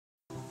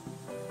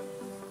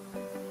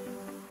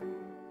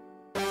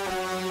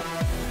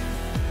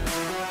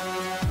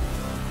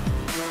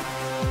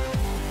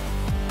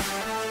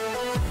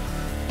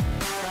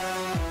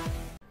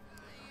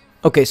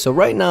Okay, so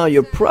right now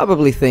you're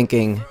probably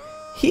thinking,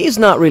 he's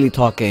not really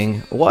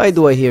talking, why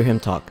do I hear him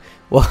talk?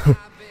 Well,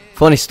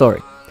 funny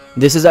story.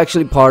 This is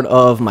actually part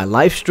of my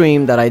live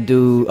stream that I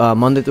do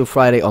Monday through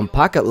Friday on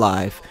Pocket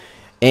Live.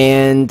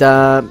 And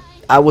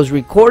I was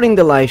recording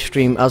the live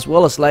stream as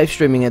well as live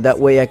streaming it, that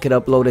way I could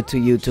upload it to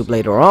YouTube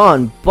later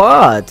on.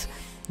 But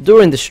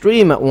during the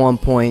stream at one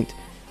point,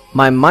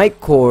 my mic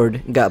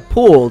cord got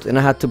pulled and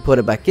I had to put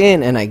it back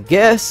in, and I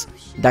guess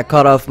that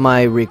cut off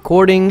my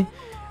recording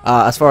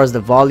as far as the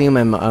volume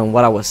and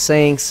what I was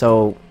saying,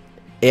 so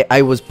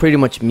I was pretty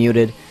much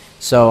muted.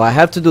 So I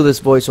have to do this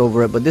voice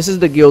over it, but this is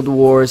the Guild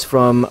Wars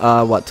from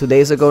what, 2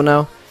 days ago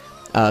now.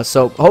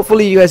 So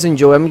hopefully you guys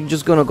enjoy. I'm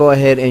just gonna go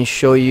ahead and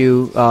show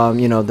you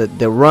you know,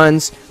 the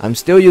runs. I'm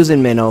still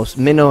using Mino.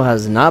 Mino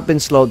has not been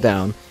slowed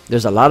down.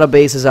 There's a lot of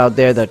bases out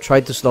there that try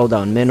to slow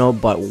down Mino,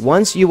 but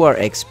once you are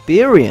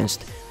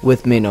experienced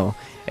with Mino,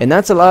 and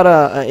that's a lot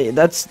of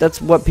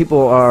that's what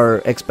people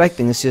are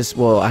expecting. It's just,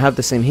 well, I have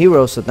the same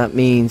hero, so that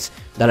means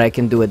that I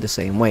can do it the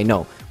same way.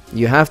 No,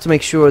 you have to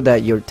make sure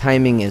that your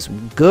timing is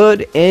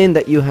good and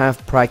that you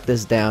have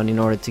practice down in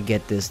order to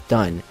get this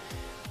done.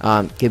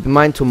 Keep in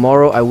mind,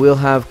 tomorrow I will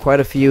have quite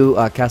a few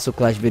Castle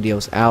Clash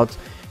videos out.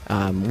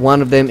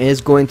 One of them is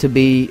going to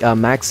be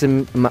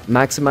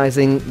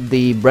maximizing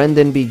the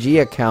Brendan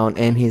BG account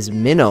and his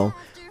Mino.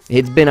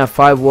 It's been a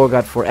 5 War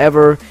God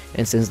forever,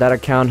 and since that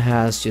account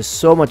has just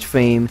so much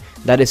fame,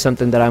 that is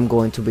something that I'm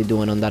going to be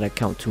doing on that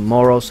account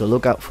tomorrow, so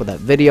look out for that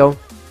video.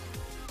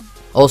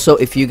 Also,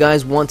 if you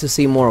guys want to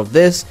see more of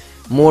this,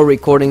 more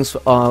recordings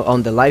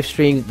on the live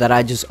stream that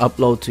I just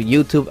upload to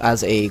YouTube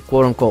as a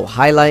quote-unquote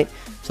highlight,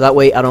 so that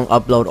way I don't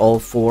upload all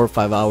 4 or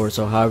 5 hours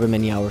or however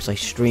many hours I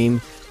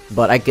stream,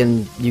 but I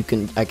can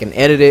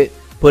edit it,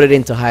 put it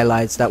into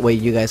highlights, that way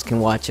you guys can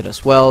watch it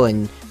as well.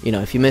 And you know,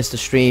 if you missed the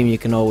stream, you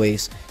can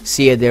always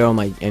see it there on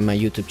my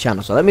YouTube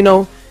channel. So let me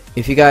know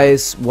if you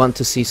guys want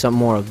to see some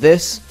more of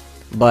this,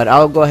 but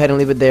I'll go ahead and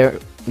leave it there,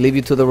 leave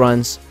you to the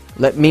runs.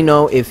 Let me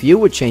know if you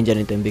would change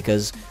anything,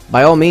 because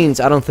by all means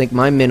I don't think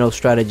my Mino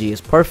strategy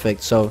is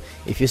perfect. So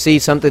if you see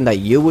something that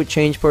you would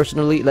change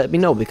personally, let me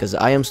know, because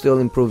I am still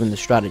improving the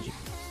strategy.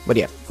 But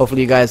yeah,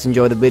 hopefully you guys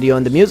enjoy the video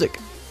and the music.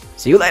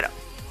 See you later.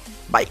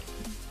 Bye.